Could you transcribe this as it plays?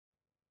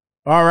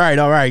All right,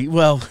 all right.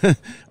 Well, all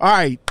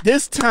right.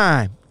 This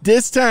time,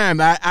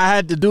 I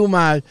had to do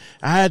my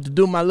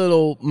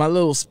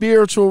little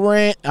spiritual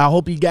rant. I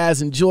hope you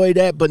guys enjoy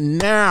that. But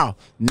now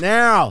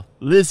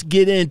let's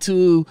get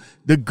into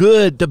the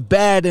good, the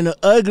bad, and the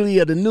ugly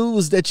of the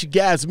news that you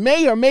guys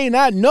may or may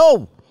not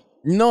know.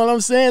 You know what I'm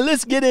saying?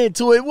 Let's get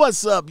into it.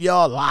 What's up,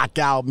 y'all?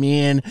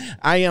 Lockoutmen.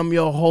 I am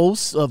your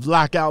host of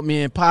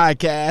Lockoutmen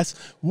Podcast.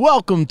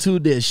 Welcome to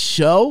this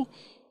show.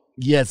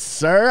 Yes,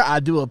 sir. I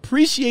do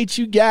appreciate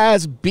you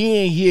guys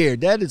being here.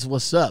 That is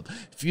what's up.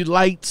 If you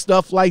like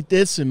stuff like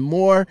this and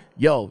more,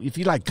 if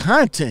you like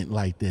content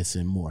like this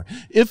and more,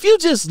 if you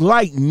just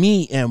like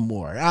me and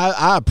more,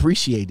 I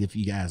appreciate if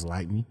you guys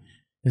like me.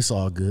 It's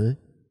all good.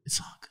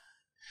 It's all good.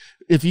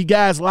 If you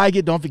guys like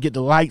it, don't forget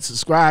to like,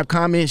 subscribe,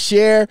 comment,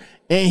 share,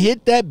 and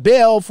hit that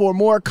bell for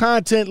more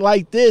content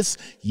like this.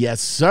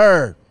 Yes,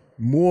 sir.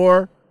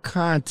 More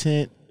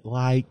content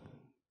like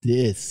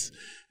this.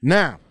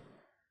 Now,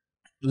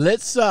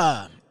 let's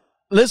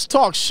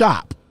talk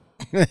shop.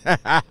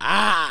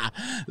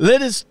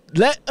 Let us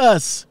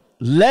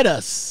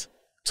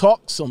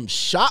talk some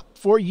shop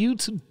for you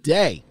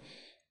today.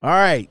 All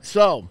right.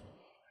 So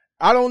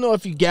I don't know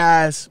if you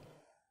guys,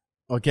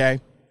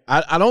 okay.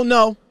 I don't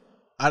know.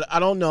 I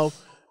don't know.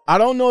 I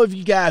don't know if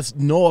you guys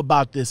know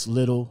about this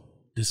little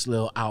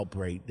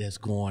outbreak that's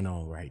going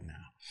on right now.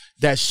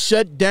 That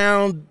shut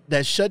down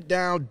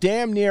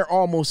damn near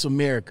almost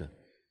America.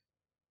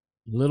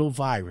 Little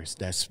virus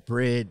that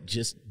spread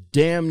just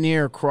damn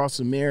near across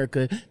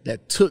America,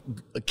 that took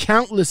a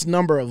countless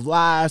number of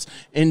lives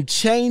and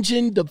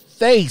changing the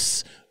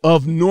face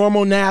of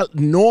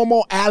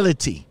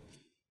normality.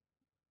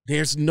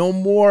 There's no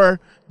more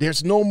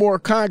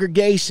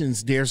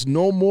congregations. There's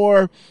no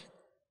more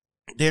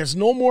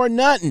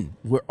nothing.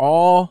 We're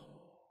all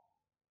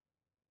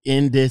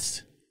in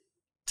this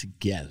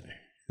together.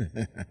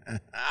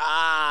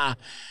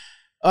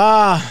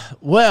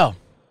 Well,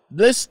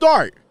 let's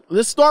start.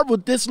 Let's start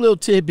with this little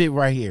tidbit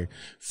right here.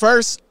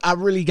 First, I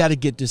really got to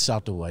get this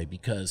out the way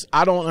because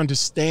I don't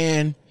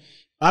understand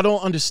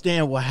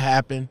what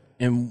happened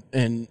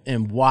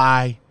and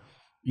why.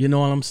 You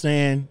know what I'm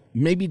saying?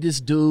 Maybe this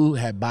dude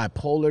had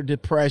bipolar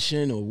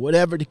depression or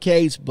whatever the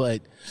case,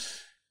 but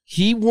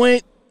he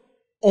went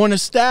on a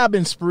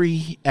stabbing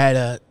spree at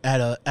a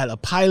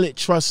Pilot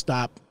truck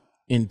stop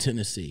in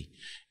Tennessee.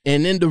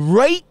 And in the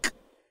wake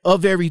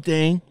of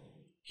everything,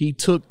 he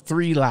took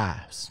 3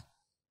 lives.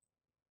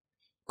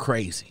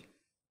 Crazy.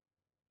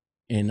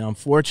 And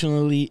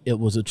unfortunately, it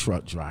was a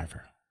truck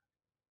driver.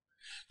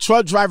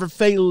 Truck driver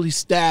fatally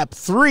stabbed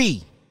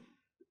 3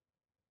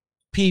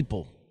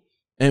 people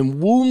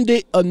and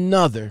wounded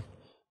another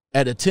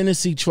at a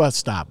Tennessee truck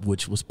stop,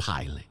 which was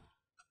Pilot.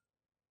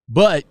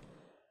 But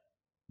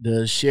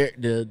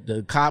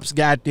the cops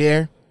got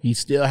there. He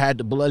still had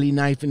the bloody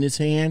knife in his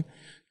hand.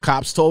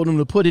 Cops told him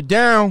to put it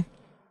down.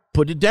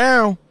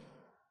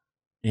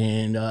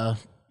 And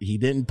he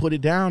didn't put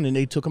it down, and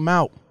they took him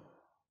out.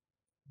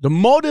 The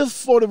motive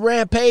for the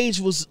rampage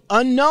was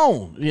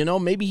unknown. You know,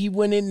 maybe he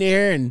went in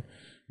there and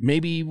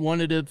maybe one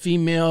of the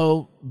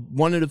female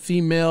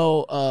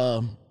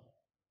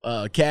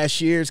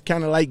cashiers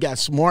kind of like got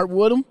smart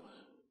with him.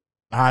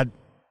 I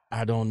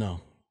don't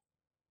know.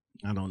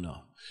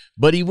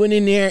 But he went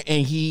in there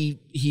and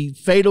he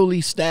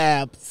fatally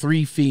stabbed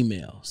 3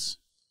 females.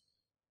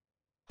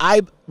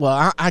 I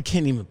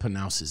can't even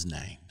pronounce his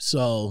name.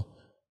 So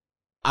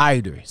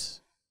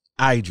Idris.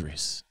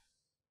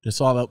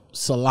 That's all up.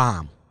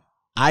 Salam.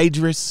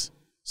 Idris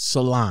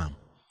Salam,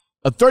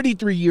 a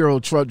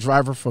 33-year-old truck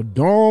driver from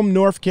Durham,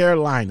 North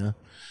Carolina,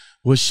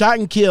 was shot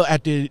and killed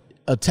after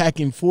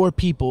attacking 4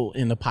 people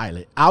in the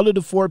Pilot. Out of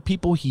the 4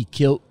 people, he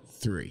killed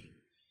 3.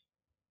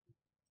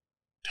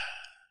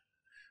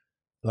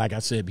 Like I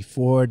said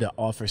before, the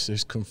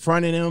officers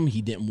confronted him.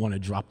 He didn't want to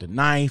drop the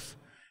knife.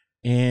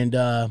 And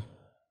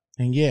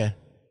yeah,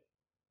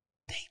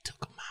 they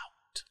took him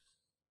out.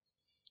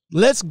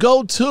 Let's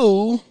go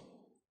to,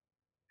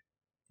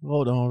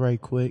 hold on right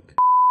quick.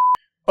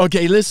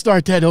 Okay, let's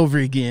start that over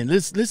again.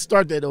 Let's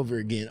start that over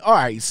again. All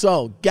right,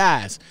 so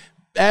guys,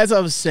 as I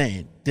was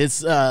saying,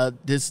 this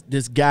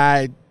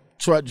guy,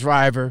 truck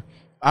driver,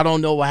 I don't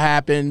know what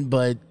happened,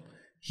 but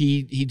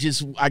he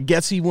just, I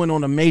guess he went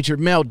on a major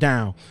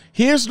meltdown.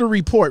 Here's the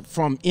report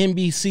from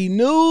NBC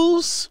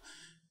News.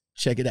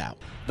 Check it out.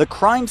 The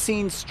crime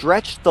scene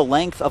stretched the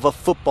length of a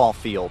football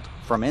field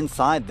from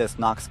inside this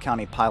Knox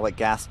County Pilot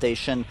gas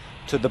station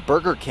to the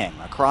Burger King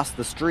across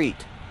the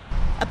street.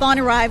 Upon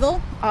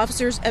arrival,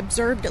 officers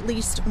observed at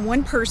least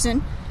one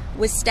person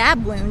with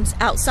stab wounds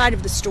outside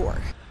of the store.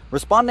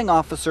 Responding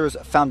officers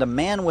found a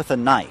man with a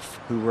knife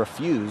who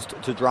refused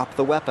to drop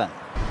the weapon.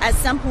 At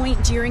some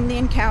point during the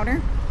encounter,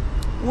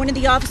 one of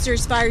the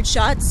officers fired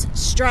shots,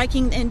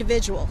 striking the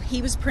individual.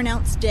 He was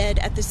pronounced dead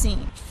at the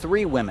scene.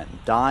 3 women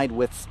died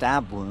with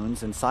stab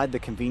wounds inside the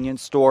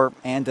convenience store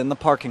and in the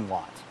parking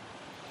lot.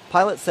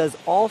 Pilot says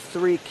all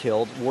 3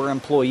 killed were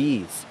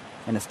employees.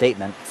 In a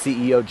statement,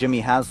 CEO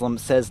Jimmy Haslam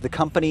says the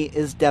company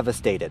is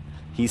devastated.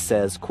 He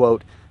says,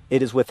 quote,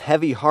 It is with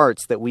heavy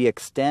hearts that we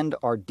extend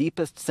our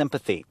deepest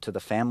sympathy to the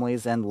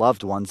families and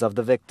loved ones of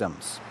the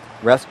victims.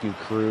 Rescue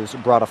crews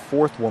brought a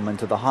fourth woman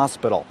to the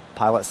hospital.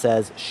 Pilot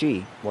says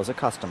she was a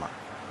customer.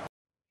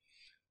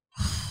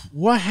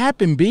 What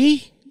happened,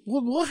 B?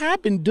 What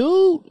happened,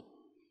 dude?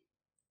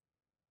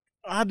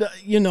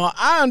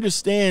 I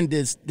understand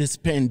this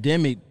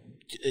pandemic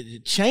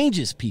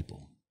changes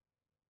people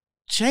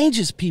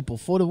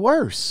for the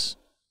worse.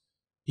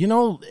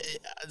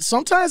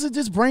 Sometimes it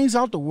just brings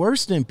out the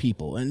worst in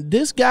people. And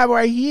this guy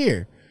right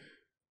here,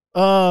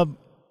 Islam,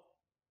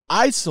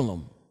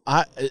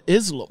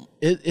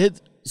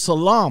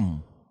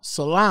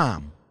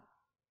 Salam,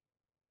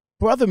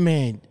 brother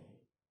man,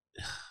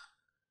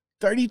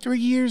 33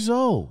 years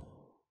old.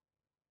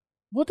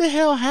 What the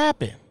hell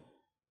happened?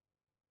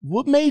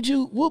 What made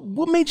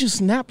you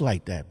snap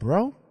like that,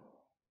 bro?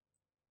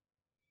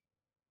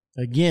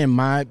 Again,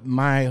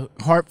 my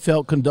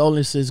heartfelt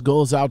condolences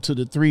goes out to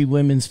the three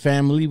women's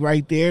family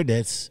right there.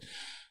 That's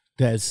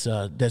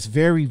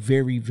very,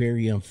 very,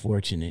 very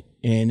unfortunate,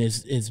 and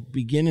it's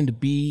beginning to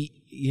be,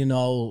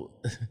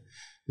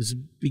 it's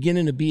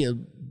beginning to be a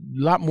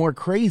lot more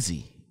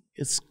crazy.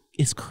 It's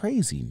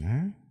crazy,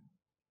 man.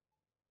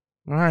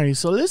 All right,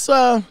 so let's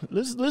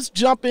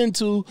jump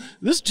into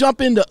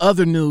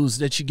other news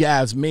that you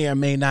guys may or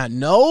may not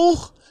know.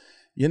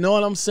 You know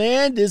what I'm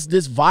saying?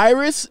 This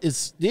virus is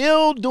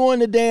still doing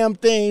the damn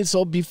thing.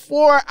 So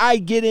before I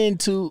get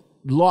into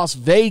Las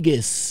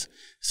Vegas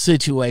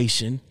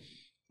situation,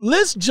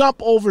 let's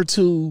jump over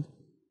to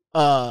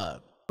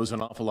There's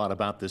an awful lot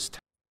about this.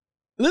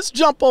 Let's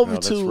jump over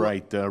to. That's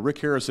right, Rick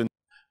Harrison.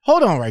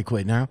 Hold on, right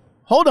quick now.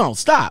 Hold on,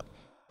 stop.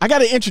 I got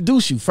to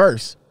introduce you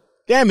first.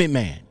 Damn it,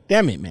 man.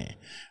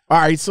 All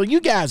right, so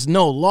you guys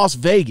know Las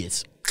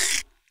Vegas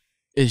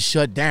is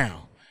shut down.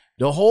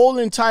 The whole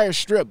entire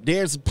strip.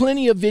 There's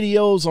plenty of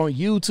videos on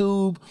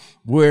YouTube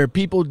where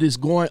people just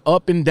going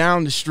up and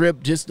down the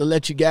strip just to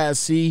let you guys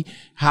see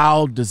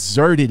how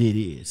deserted it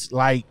is.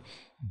 Like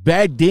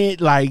back then,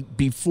 like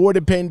before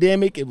the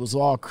pandemic, it was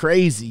all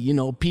crazy.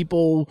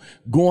 People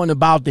going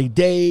about their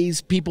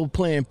days, people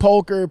playing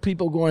poker,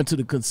 people going to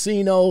the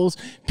casinos,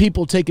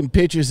 people taking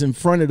pictures in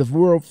front of the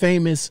world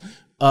famous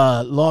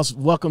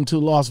welcome to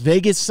Las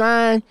Vegas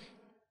sign.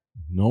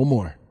 No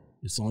more.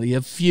 It's only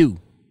a few.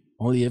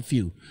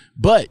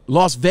 But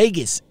Las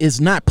Vegas is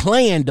not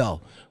playing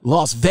though.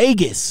 Las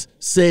Vegas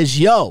says,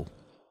 yo,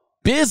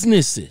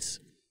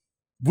 businesses,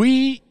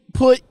 we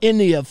put in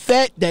the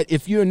effect that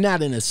if you're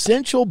not an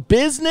essential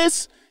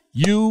business,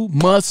 you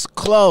must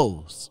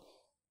close.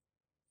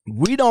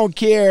 We don't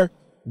care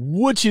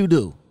what you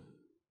do.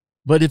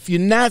 But if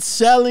you're not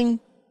selling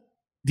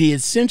the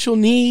essential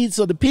needs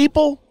of the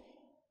people,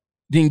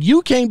 then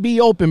you can't be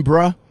open,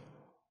 bruh.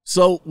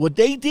 So what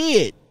they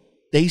did,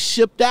 they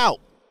shipped out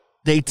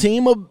they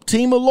team of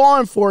law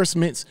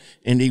enforcement,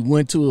 and they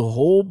went to a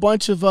whole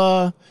bunch of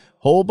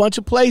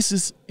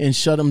places and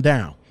shut them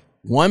down.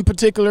 One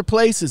particular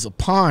place is a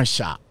pawn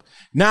shop.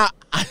 Now,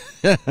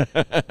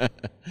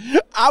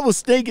 I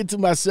was thinking to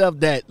myself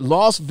that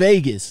Las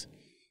Vegas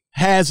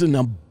has an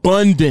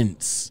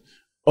abundance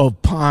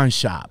of pawn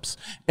shops,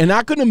 and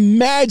I could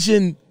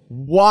imagine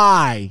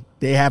why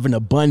they have an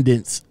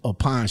abundance of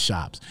pawn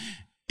shops.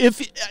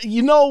 If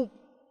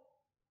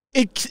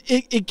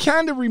it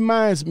kind of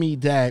reminds me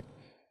that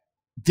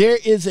there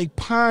is a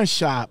pawn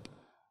shop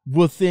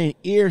within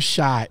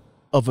earshot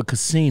of a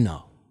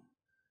casino.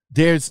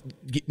 There's,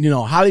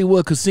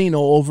 Hollywood Casino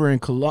over in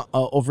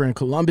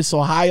Columbus,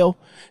 Ohio.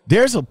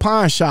 There's a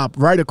pawn shop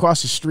right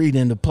across the street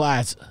in the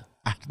plaza.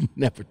 I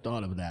never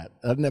thought of that.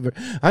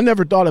 I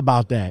never thought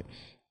about that.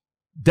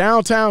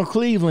 Downtown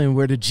Cleveland,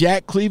 where the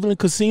Jack Cleveland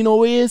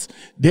Casino is,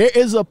 there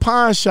is a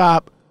pawn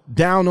shop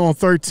down on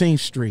 13th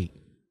Street.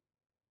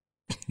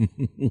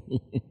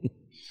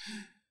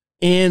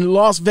 In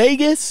Las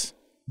Vegas,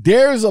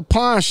 there's a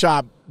pawn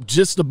shop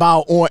just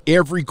about on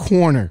every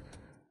corner.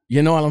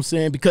 You know what I'm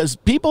saying? Because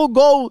people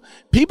go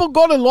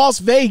to Las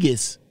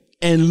Vegas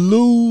and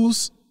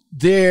lose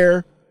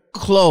their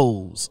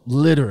clothes,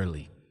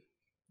 literally.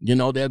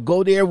 They'll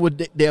go there with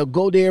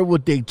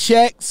their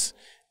checks,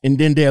 and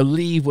then they'll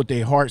leave with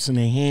their hearts in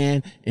their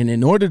hand. And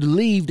in order to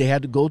leave, they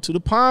had to go to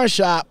the pawn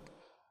shop,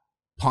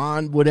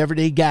 pawn whatever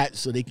they got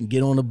so they can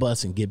get on the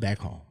bus and get back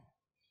home.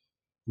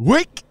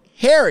 Rick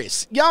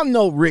Harris, y'all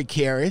know Rick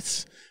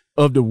Harris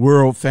of the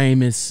world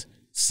famous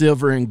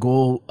Silver and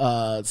Gold,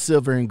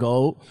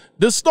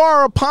 the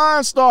star of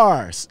Pawn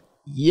Stars.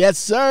 Yes,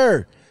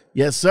 sir.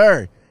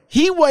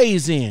 He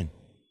weighs in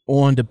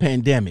on the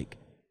pandemic.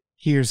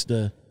 Here's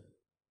the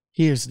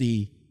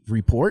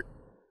report.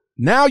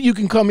 Now you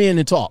can come in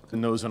and talk. He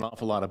knows an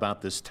awful lot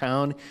about this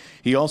town.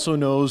 He also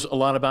knows a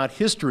lot about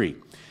history.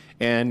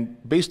 And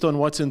based on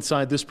what's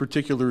inside this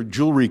particular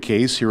jewelry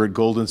case here at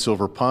Gold and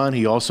Silver Pawn,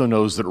 he also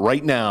knows that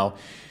right now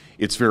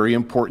it's very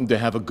important to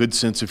have a good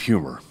sense of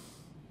humor.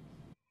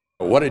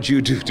 What did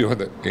you do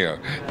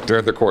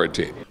during the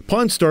quarantine?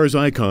 Pawn Stars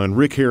icon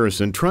Rick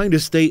Harrison trying to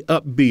stay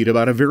upbeat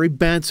about a very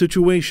bad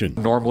situation.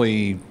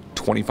 Normally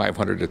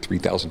 2,500 to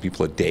 3,000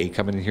 people a day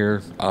come in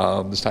here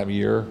this time of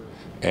year.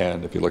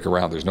 And if you look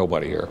around, there's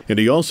nobody here. And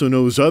he also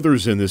knows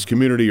others in this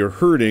community are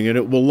hurting, and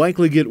it will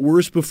likely get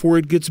worse before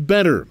it gets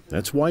better.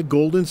 That's why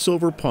Gold and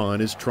Silver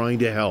Pond is trying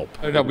to help.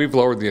 No, we've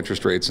lowered the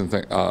interest rates and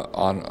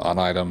on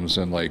items,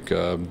 and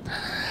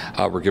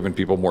we're giving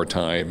people more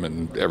time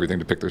and everything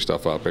to pick their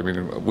stuff up. I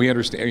mean, we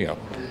understand, you know.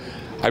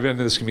 I've been in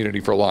this community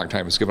for a long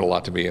time. It's given a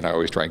lot to me, and I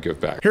always try and give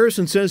back.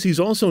 Harrison says he's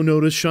also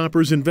noticed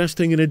shoppers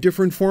investing in a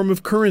different form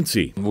of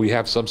currency. We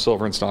have some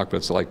silver in stock, but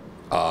it's like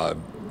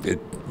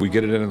we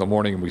get it in the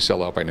morning and we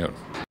sell out by noon.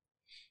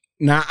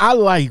 Now, I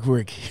like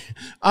Rick.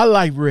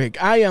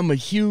 I am a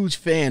huge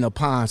fan of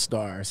Pawn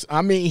Stars.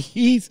 I mean,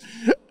 he's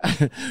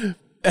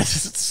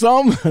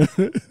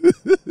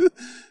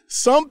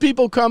some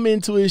people come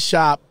into his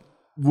shop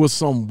with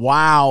some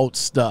wild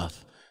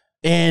stuff,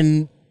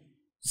 and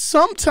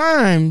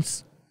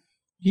sometimes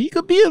he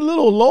could be a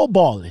little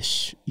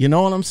lowballish. You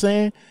know what I'm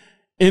saying?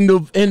 In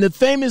the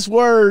famous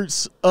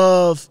words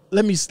of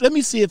let me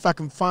see if I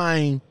can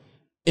find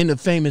in the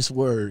famous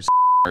words.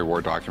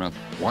 War document.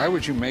 Why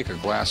would you make a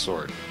glass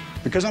sword?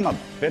 Because I'm a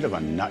bit of a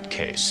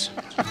nutcase.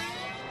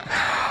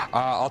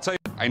 I'll tell you,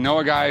 I know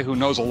a guy who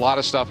knows a lot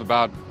of stuff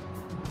about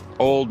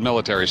old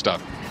military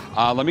stuff.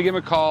 Let me give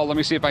him a call. Let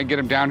me see if I can get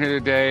him down here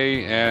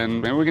today,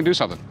 and maybe we can do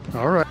something.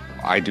 All right.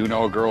 I do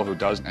know a girl who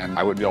does, and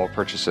I wouldn't be able to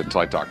purchase it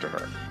until I talk to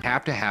her.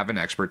 Have to have an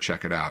expert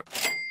check it out.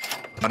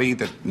 Somebody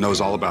that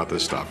knows all about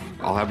this stuff.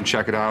 I'll have him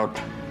check it out.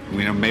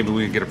 You know, maybe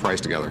we can get a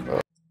price together.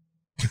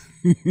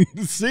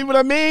 See what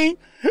I mean?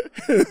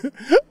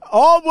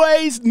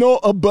 Always know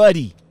a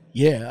buddy.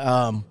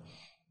 Yeah.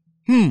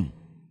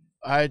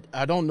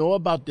 I don't know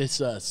about this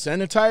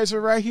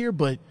sanitizer right here,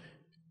 but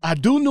I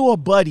do know a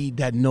buddy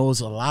that knows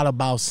a lot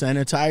about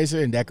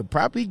sanitizer, and that could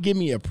probably give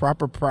me a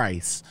proper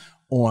price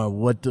on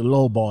what the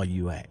lowball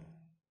you at.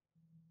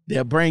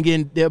 They'll bring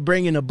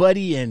in a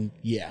buddy, and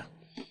yeah.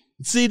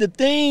 See, the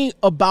thing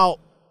about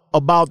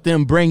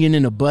them bringing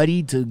in a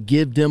buddy to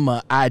give them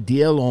an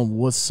idea on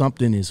what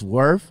something is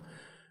worth.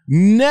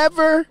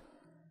 Never,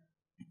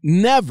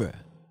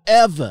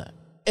 ever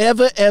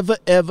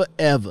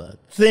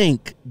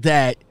think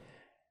that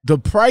the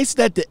price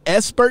that the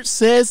expert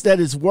says that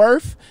is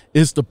worth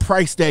is the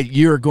price that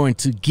you're going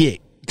to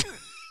get.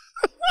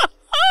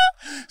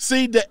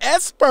 See, the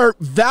expert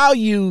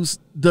values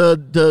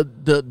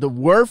the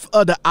worth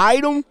of the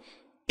item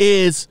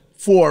is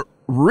for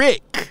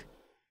Rick.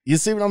 You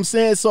see what I'm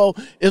saying? So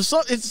let's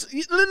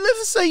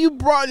just say you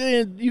brought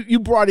in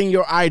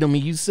your item,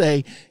 and you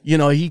say, you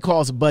know, he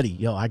calls a buddy.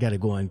 Yo, I gotta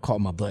go and call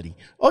my buddy.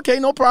 Okay,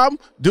 no problem.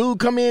 Dude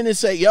come in and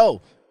say,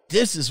 yo,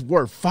 this is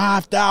worth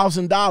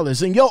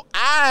 $5,000, and your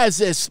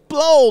eyes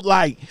explode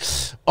like,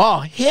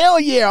 oh hell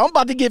yeah, I'm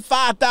about to get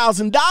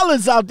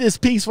 $5,000 out this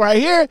piece right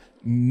here.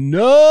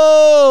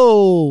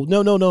 No.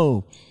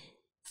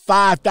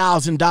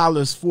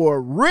 $5,000 for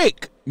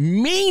Rick,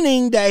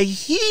 meaning that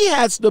he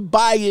has to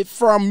buy it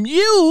from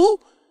you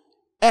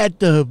at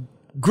the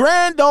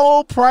grand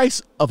old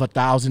price of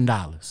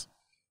 $1,000.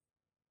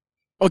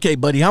 Okay,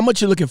 buddy, how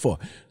much you looking for?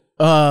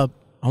 I'm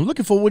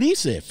looking for what he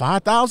said,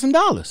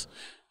 $5,000.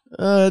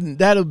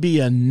 That'll be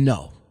a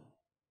no.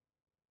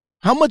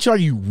 How much are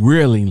you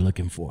really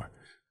looking for?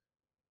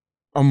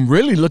 I'm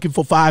really looking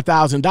for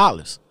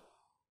 $5,000.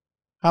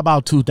 How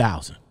about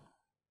 $2,000?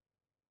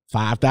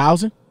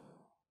 $5,000?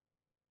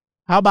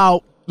 How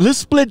about let's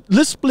split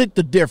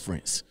the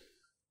difference.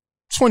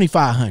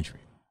 $2,500.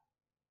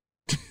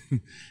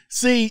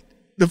 See,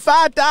 the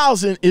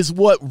 $5,000 is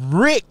what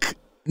Rick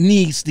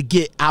needs to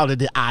get out of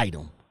the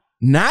item,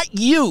 not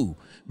you.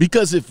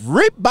 Because if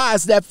Rick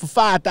buys that for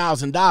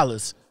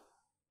 $5,000,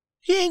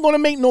 he ain't gonna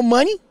make no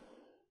money.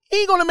 He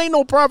ain't gonna make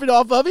no profit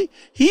off of it.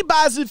 He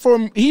buys it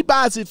from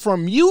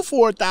you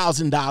for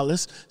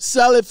 $1,000,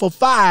 sell it for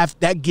 $5,000.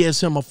 That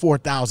gives him a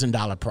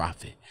 $4,000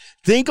 profit.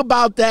 Think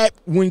about that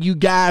when you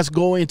guys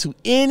go into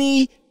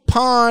any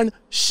pawn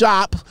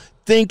shop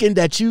thinking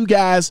that you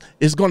guys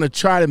is going to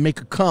try to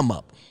make a come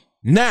up.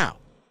 Now,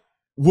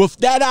 with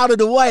that out of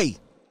the way,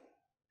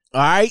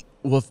 all right,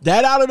 let's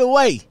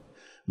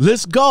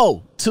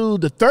go to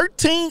the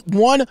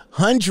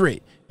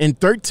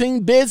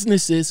 113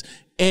 businesses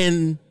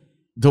and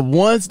the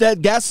ones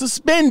that got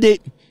suspended.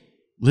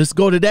 Let's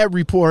go to that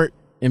report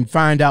and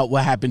find out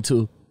what happened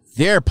to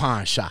their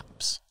pawn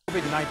shops.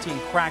 COVID-19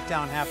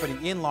 crackdown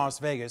happening in Las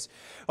Vegas.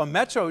 A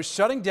Metro is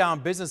shutting down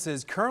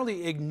businesses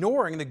currently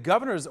ignoring the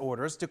governor's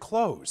orders to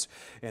close.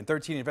 And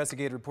 13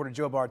 investigative reporter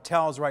Joe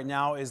Bartels right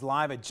now is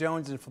live at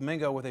Jones and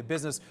Flamingo with a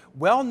business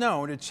well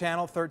known to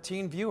Channel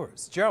 13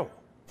 viewers. Joe.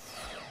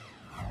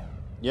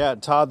 Yeah,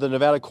 Todd, the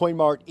Nevada Coin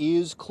Mart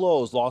is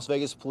closed. Las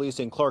Vegas police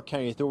and Clark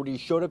County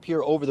authorities showed up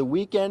here over the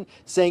weekend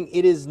saying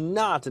it is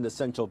not an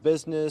essential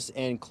business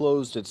and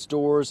closed its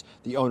doors.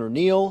 The owner,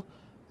 Neil,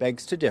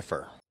 begs to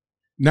differ.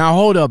 Now,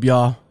 hold up,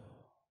 y'all.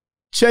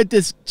 Check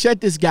this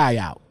guy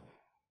out.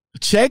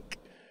 Check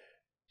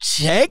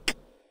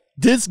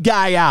this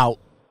guy out.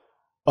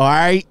 All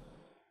right?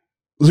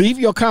 Leave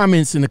your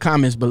comments in the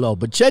comments below,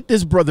 but check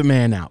this brother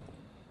man out.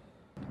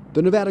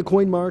 The Nevada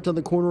Coin Mart on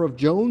the corner of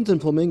Jones and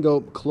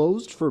Flamingo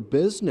closed for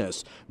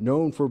business,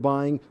 known for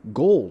buying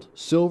gold,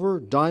 silver,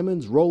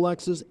 diamonds,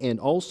 Rolexes, and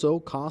also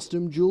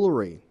costume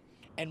jewelry.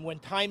 And when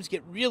times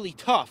get really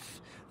tough,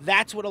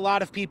 that's what a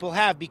lot of people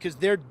have because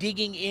they're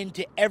digging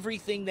into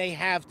everything they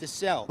have to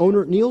sell.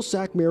 Owner Neil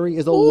Sackmary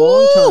is a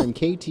longtime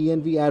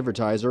KTNV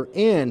advertiser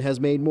and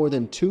has made more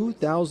than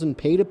 2,000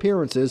 paid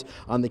appearances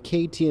on the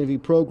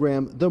KTNV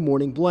program The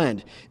Morning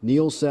Blend.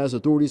 Neil says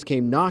authorities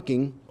came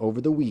knocking over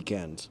the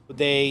weekend.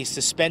 They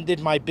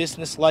suspended my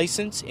business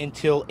license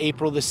until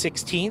April the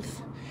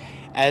 16th.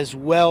 As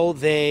well,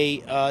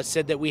 they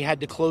said that we had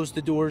to close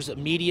the doors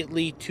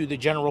immediately to the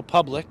general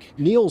public.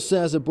 Neil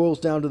says it boils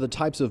down to the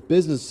types of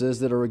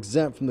businesses that are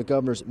exempt from the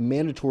governor's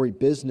mandatory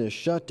business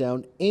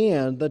shutdown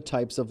and the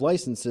types of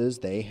licenses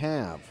they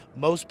have.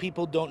 Most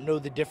people don't know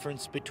the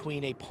difference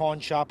between a pawn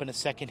shop and a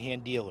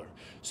secondhand dealer,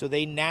 so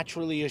they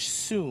naturally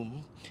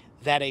assume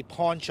that a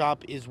pawn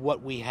shop is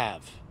what we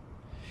have.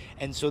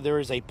 And so there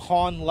is a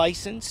pawn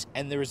license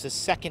and there is a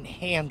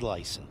second-hand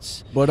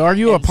license. But are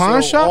you a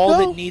pawn shop, all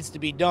though? that needs to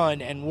be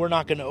done, and we're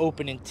not going to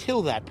open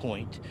until that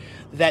point,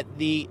 that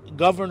the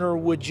governor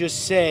would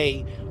just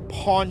say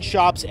pawn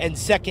shops and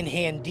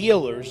second-hand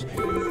dealers.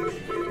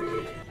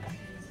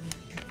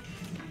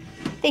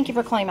 Thank you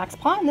for calling Max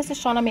Pawn. This is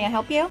Shauna. May I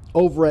help you?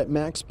 Over at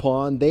Max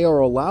Pawn, they are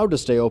allowed to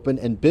stay open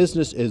and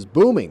business is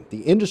booming.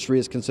 The industry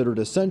is considered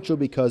essential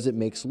because it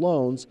makes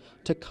loans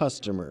to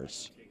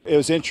customers. It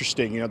was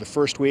interesting, the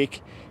first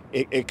week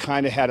it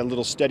kind of had a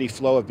little steady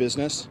flow of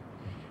business,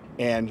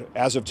 and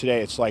as of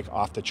today it's like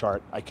off the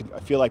chart. I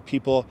feel like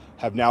people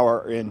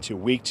are into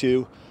week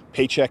 2,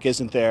 paycheck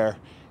isn't there,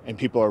 and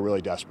people are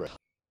really desperate.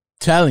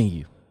 Telling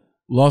you,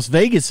 Las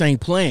Vegas ain't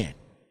playing.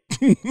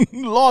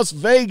 Las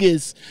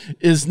Vegas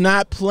is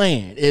not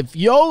playing. If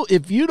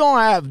you don't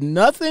have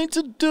nothing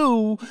to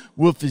do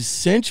with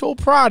essential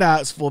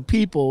products for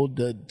people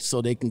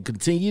so they can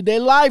continue their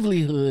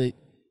livelihood,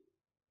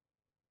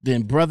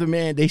 then, brother,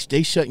 man, they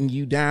shutting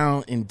you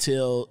down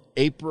until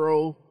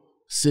April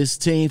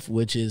 16th,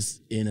 which is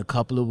in a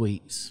couple of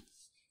weeks.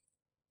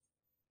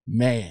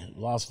 Man,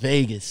 Las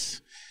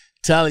Vegas.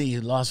 Telling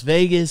you, Las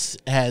Vegas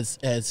has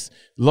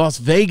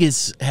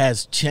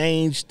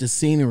changed the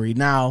scenery.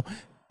 Now,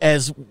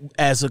 as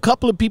a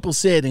couple of people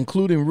said,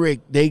 including Rick,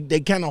 they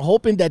kind of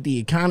hoping that the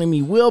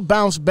economy will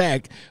bounce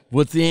back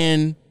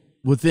within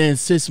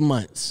 6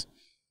 months.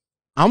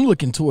 I'm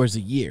looking towards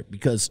a year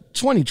because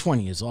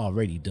 2020 is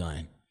already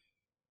done.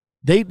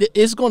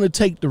 It's going to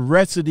take the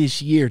rest of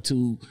this year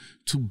to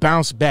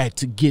bounce back,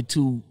 to get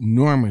to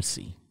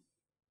normalcy.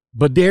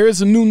 But there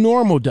is a new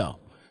normal, though.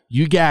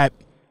 You got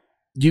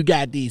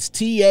these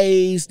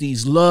TAs,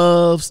 these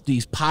loves,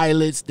 these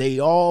pilots. They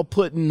all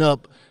putting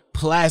up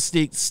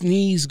plastic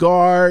sneeze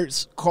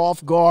guards,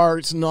 cough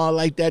guards, and all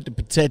like that to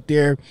protect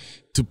their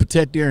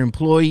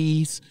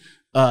employees.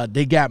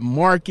 They got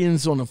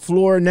markings on the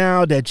floor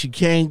now that you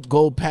can't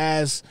go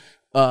past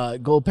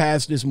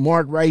this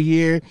mark right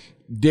here.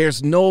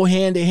 There's no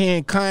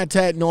hand-to-hand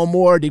contact no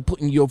more. They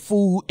putting your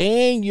food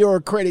and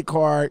your credit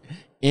card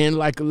in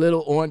like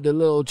on the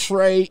little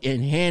tray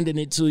and handing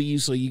it to you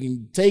so you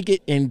can take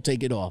it and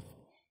take it off.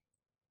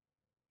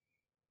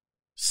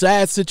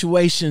 Sad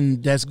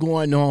situation that's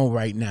going on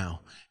right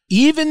now.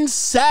 Even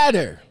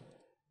sadder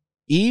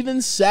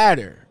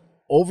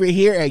over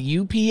here at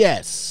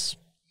UPS.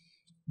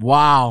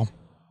 Wow.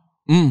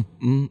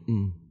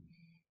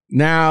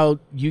 Now,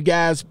 you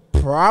guys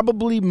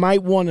probably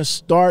might want to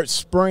start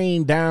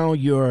spraying down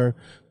your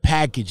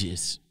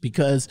packages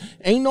because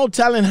ain't no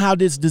telling how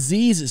this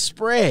disease is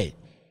spread.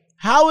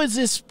 How is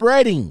it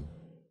spreading?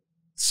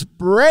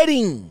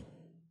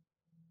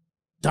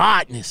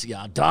 Darkness,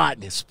 y'all.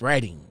 Darkness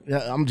spreading.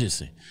 I'm just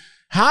saying.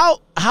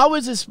 How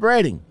is it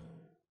spreading?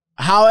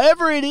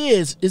 However it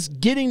is, it's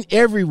getting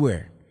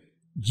everywhere.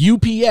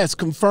 UPS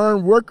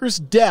confirmed workers'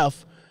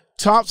 death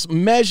tops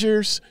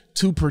measures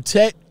to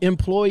protect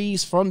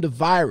employees from the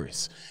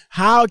virus.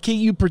 How can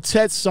you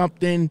protect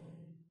something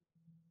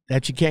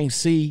that you can't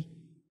see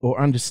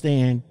or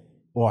understand,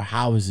 or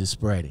how is it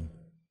spreading?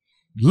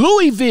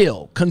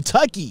 Louisville,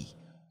 Kentucky.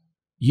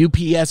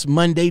 UPS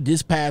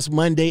this past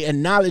Monday,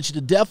 acknowledged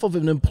the death of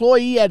an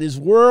employee at his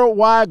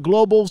worldwide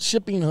global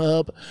shipping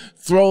hub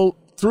through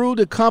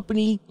the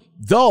company,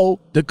 though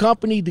the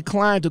company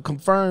declined to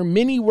confirm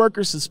many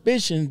workers'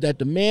 suspicions that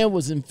the man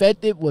was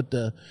infected with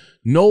the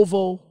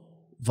novel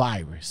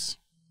virus.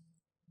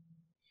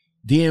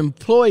 The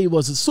employee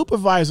was a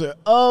supervisor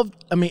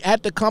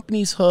at the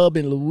company's hub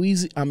in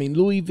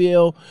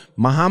Louisville,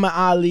 Muhammad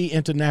Ali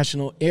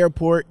International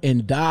Airport,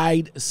 and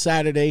died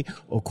Saturday,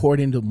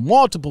 according to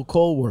multiple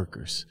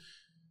co-workers.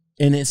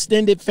 An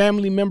extended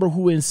family member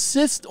who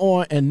insists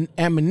on an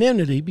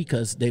anonymity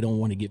because they don't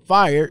want to get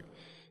fired,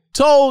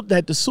 told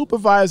that the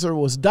supervisor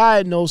was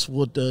diagnosed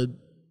with the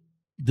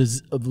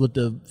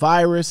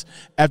virus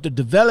after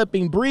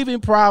developing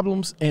breathing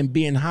problems and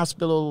being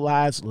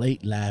hospitalized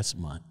late last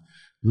month.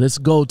 Let's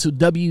go to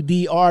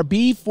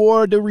WDRB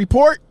for the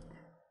report.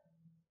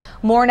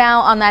 More now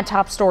on that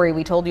top story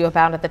we told you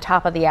about at the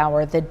top of the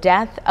hour, the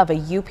death of a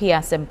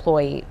UPS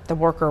employee. The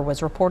worker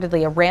was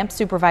reportedly a ramp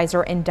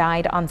supervisor and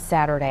died on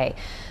Saturday.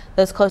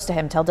 Those close to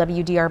him tell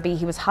WDRB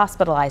he was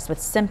hospitalized with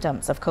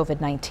symptoms of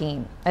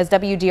COVID-19. As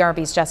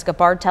WDRB's Jessica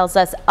Bard tells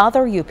us,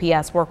 other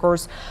UPS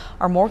workers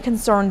are more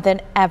concerned than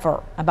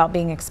ever about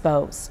being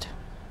exposed.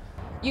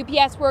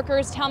 UPS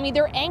workers tell me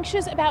they're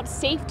anxious about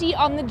safety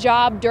on the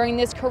job during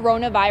this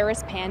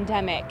coronavirus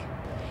pandemic.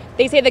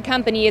 They say the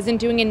company isn't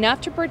doing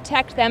enough to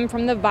protect them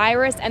from the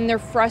virus, and they're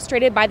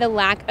frustrated by the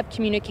lack of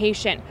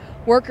communication.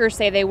 Workers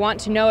say they want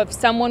to know if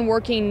someone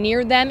working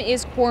near them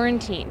is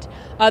quarantined.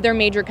 Other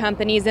major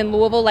companies in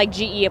Louisville like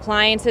GE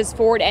Appliances,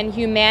 Ford, and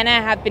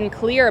Humana have been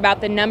clear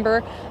about the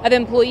number of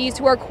employees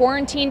who are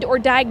quarantined or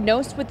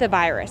diagnosed with the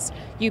virus.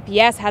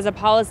 UPS has a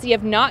policy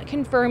of not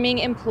confirming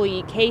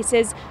employee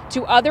cases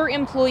to other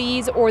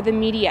employees or the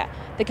media.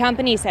 The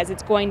company says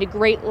it's going to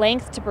great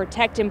lengths to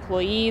protect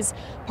employees.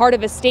 Part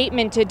of a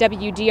statement to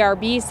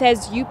WDRB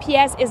says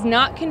UPS is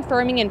not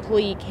confirming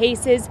employee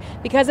cases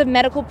because of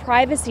medical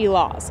privacy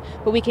laws,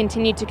 but we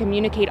continue to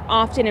communicate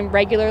often and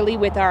regularly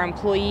with our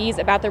employees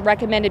about the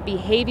recommended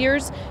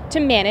behaviors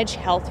to manage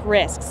health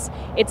risks.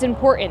 It's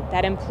important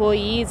that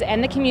employees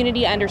and the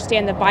community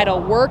understand the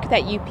vital work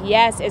that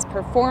UPS is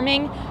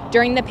performing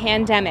during the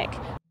pandemic.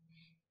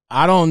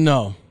 I don't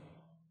know.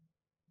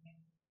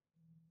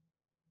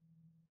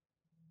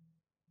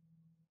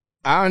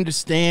 I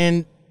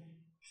understand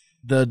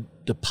the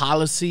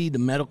policy, the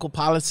medical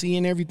policy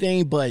and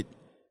everything, but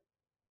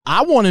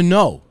I want to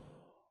know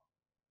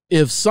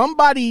if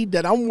somebody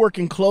that I'm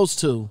working close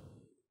to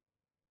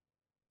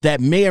that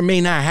may or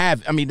may not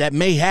have, that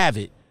may have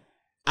it,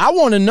 I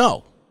want to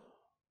know.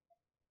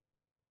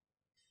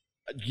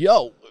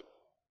 Yo,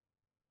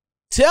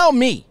 tell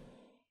me.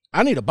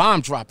 I need a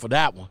bomb drop for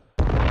that one.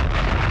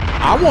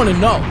 I want to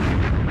know.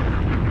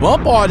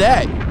 Bump all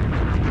that.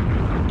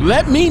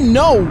 Let me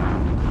know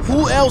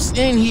who else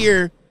in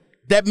here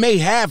that may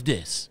have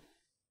this.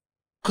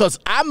 Because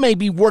I may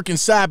be working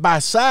side by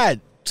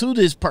side to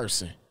this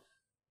person.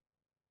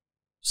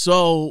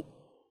 So,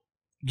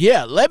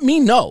 yeah, let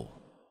me know.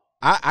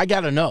 I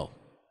got to know.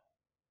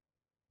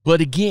 But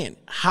again,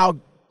 how,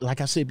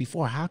 like I said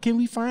before, how can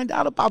we find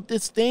out about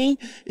this thing?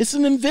 It's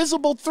an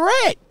invisible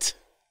threat.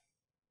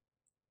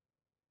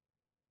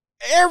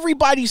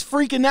 Everybody's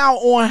freaking out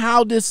on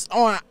how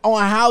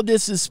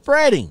this is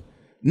spreading.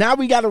 Now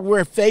we got to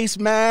wear face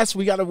masks.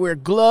 We got to wear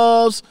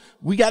gloves.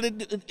 We got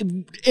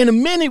to, in a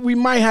minute, we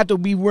might have to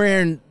be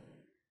wearing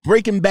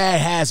Breaking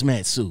Bad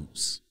hazmat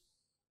suits.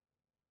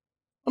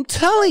 I'm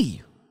telling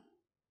you,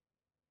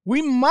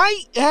 we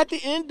might have to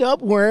end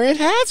up wearing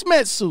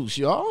hazmat suits,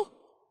 y'all.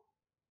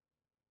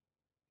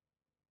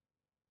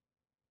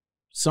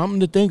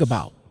 Something to think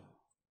about.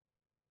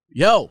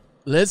 Yo,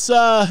 let's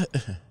well,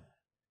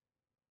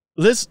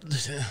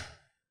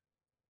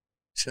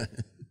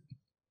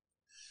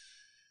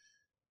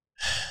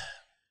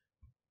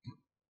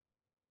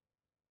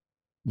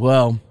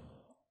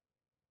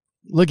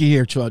 looky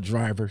here, truck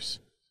drivers.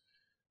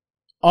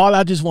 All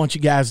I just want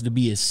you guys to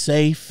be as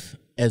safe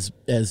as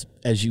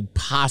you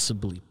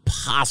possibly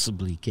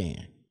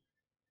can.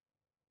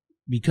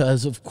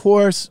 Because of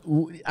course,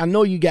 I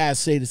know you guys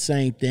say the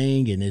same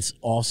thing, and it's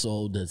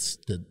also the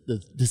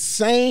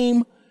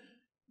same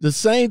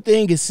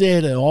thing is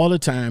said all the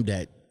time,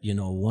 that, you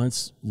know,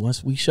 once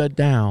we shut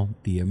down,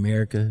 the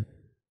America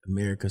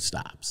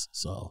stops.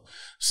 So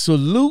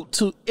salute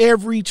to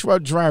every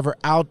truck driver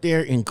out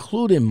there,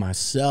 including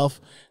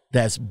myself,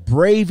 that's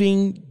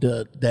braving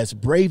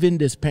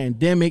this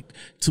pandemic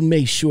to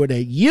make sure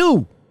that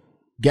you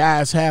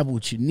guys have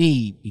what you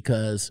need,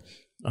 because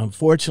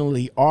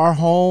unfortunately our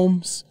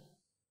homes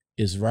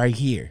is right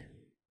here,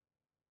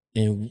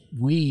 and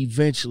we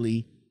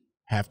eventually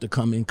have to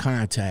come in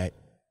contact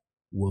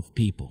with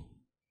people.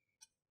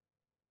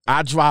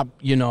 I dropped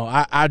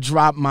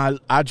my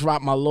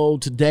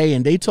load today,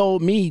 and they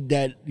told me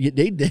that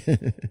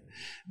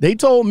they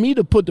told me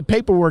to put the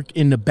paperwork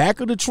in the back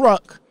of the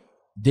truck.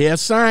 They'll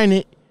sign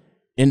it,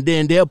 and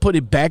then they'll put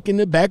it back in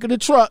the back of the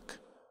truck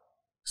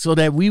so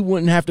that we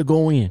wouldn't have to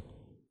go in.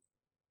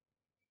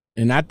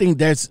 And I think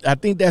that's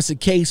the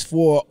case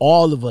for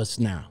all of us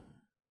now.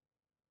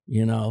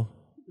 You know,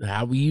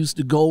 how we used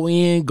to go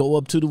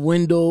up to the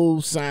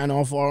window, sign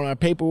off all our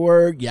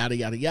paperwork, yada,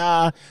 yada,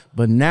 yada.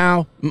 But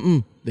now,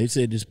 they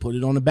said just put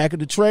it on the back of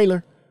the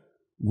trailer.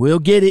 We'll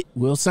get it,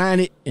 we'll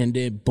sign it, and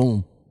then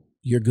boom,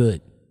 you're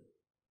good.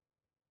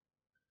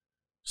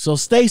 So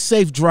stay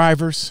safe,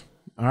 drivers,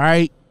 all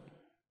right?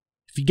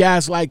 If you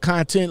guys like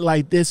content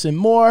like this and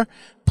more,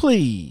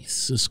 please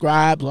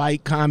subscribe,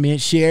 like,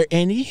 comment, share,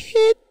 and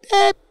hit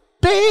that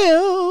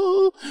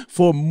bell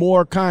for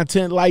more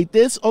content like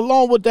this,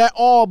 along with that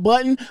all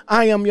button.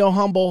 I am your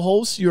humble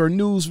host, your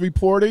news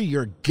reporter,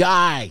 your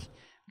guy,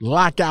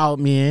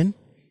 Lockoutmen.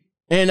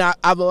 And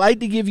I would like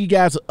to give you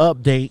guys an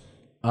update.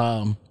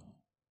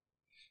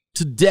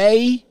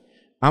 Today,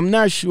 I'm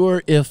not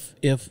sure if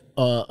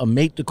a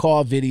Make the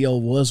Call video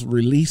was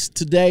released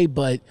today,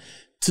 but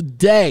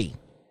today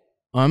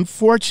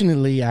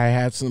unfortunately, I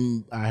have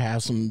some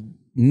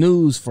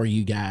news for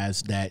you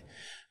guys that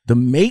the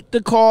Make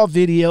the Call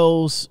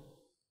videos,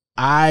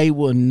 I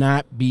will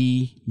not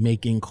be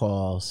making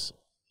calls,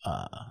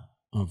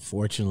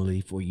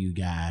 unfortunately for you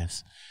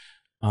guys.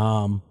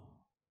 I'm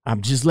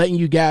just letting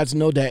you guys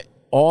know that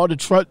all the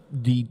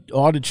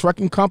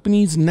trucking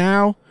companies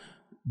now,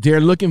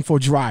 they're looking for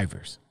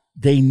drivers.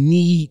 They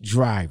need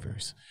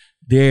drivers.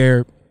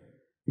 They're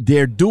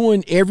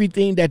doing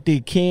everything that they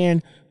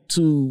can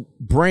to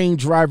bring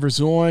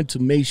drivers on to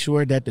make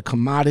sure that the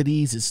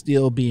commodities is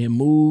still being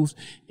moved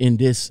in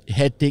this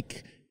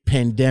hectic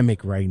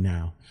pandemic right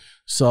now.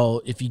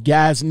 So if you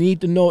guys need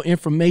to know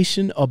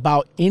information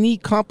about any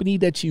company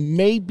that you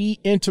may be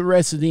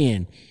interested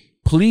in,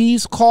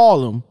 please call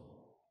them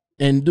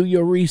and do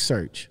your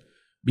research,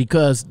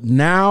 because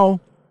now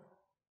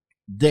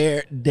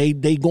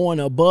they going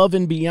above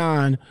and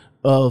beyond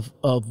of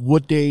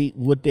what they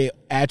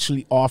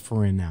actually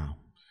offering now.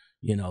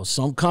 You know,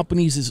 some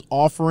companies is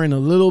offering a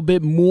little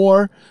bit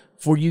more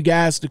for you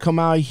guys to come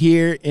out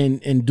here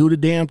and do the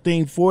damn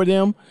thing for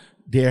them.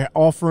 They're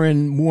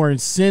offering more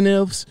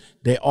incentives.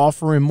 They're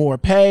offering more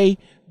pay.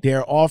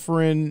 They're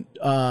offering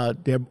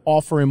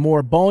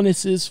more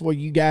bonuses for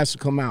you guys to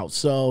come out.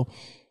 So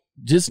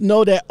just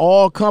know that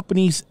all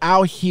companies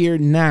out here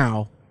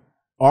now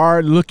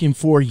are looking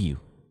for you.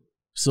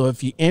 So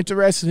if you're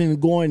interested in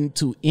going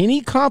to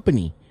any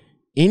company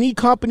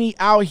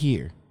out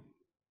here,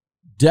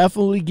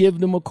 definitely give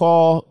them a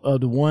call,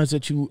 the ones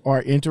that you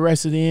are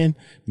interested in.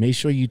 Make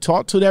sure you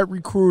talk to that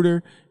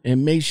recruiter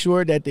and make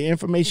sure that the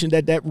information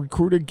that that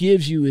recruiter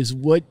gives you is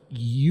what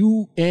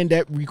you and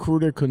that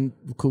recruiter could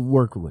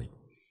work with.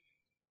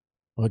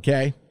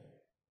 Okay?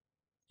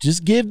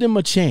 Just give them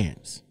a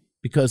chance,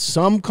 because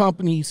some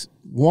companies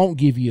won't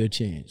give you a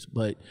chance.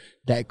 But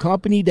that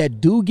company that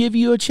do give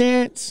you a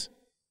chance,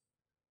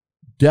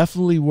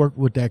 definitely work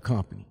with that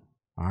company.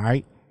 All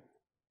right?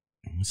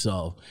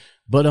 So,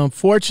 but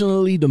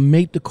unfortunately, to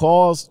Make the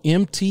Calls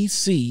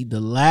MTC, the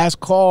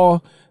last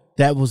call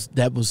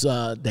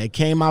that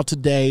came out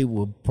today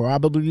will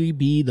probably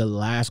be the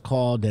last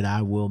call that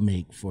I will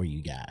make for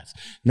you guys.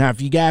 Now,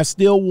 if you guys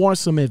still want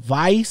some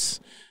advice,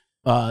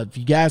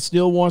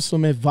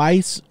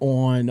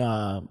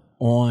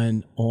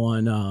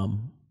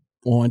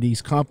 on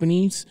these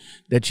companies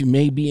that you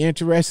may be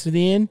interested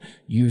in,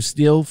 you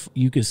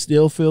can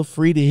still feel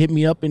free to hit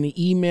me up in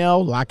the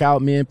email,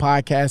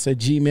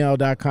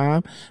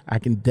 lockoutmenpodcast@gmail.com. I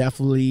can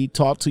definitely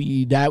talk to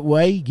you that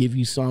way, give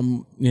you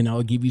some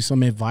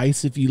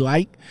advice if you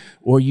like,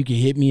 or you can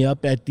hit me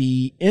up at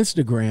the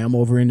Instagram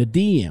over in the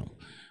DM.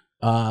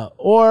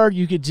 Or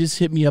you could just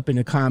hit me up in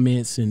the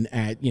comments and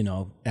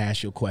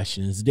ask your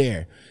questions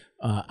there.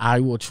 I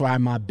will try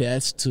my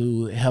best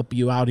to help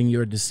you out in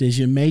your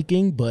decision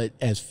making, but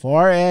as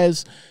far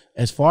as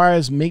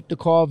Make the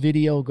Call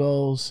video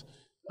goes,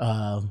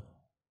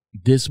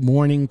 this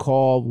morning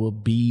call will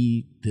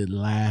be the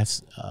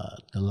last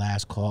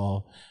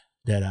call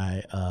that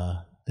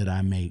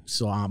I make.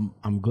 So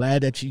I'm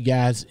glad that you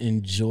guys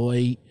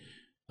enjoyed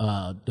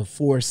the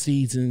 4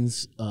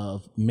 seasons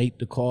of Make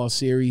the Call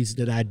series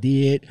that I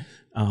did.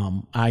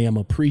 I am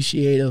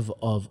appreciative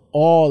of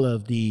all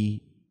of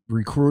the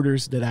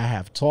recruiters that I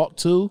have talked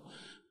to.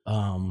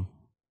 I'm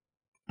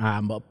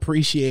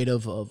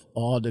appreciative of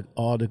all the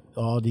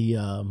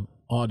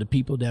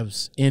people that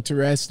was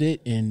interested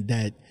and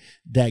that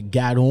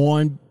got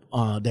on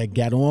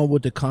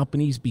with the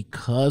companies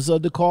because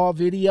of the call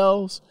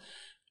videos.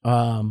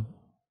 And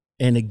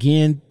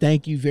again,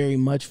 thank you very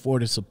much for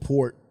the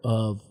support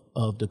of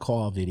the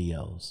call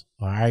videos.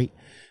 All right.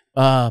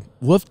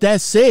 With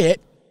that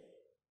said,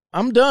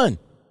 I'm done.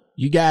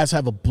 You guys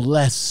have a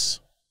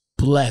blessed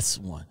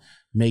one.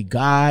 May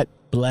God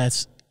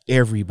bless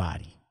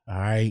everybody. All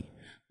right.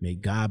 May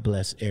God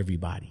bless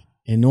everybody.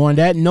 And on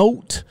that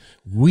note,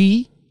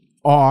 we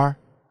are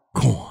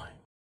gone.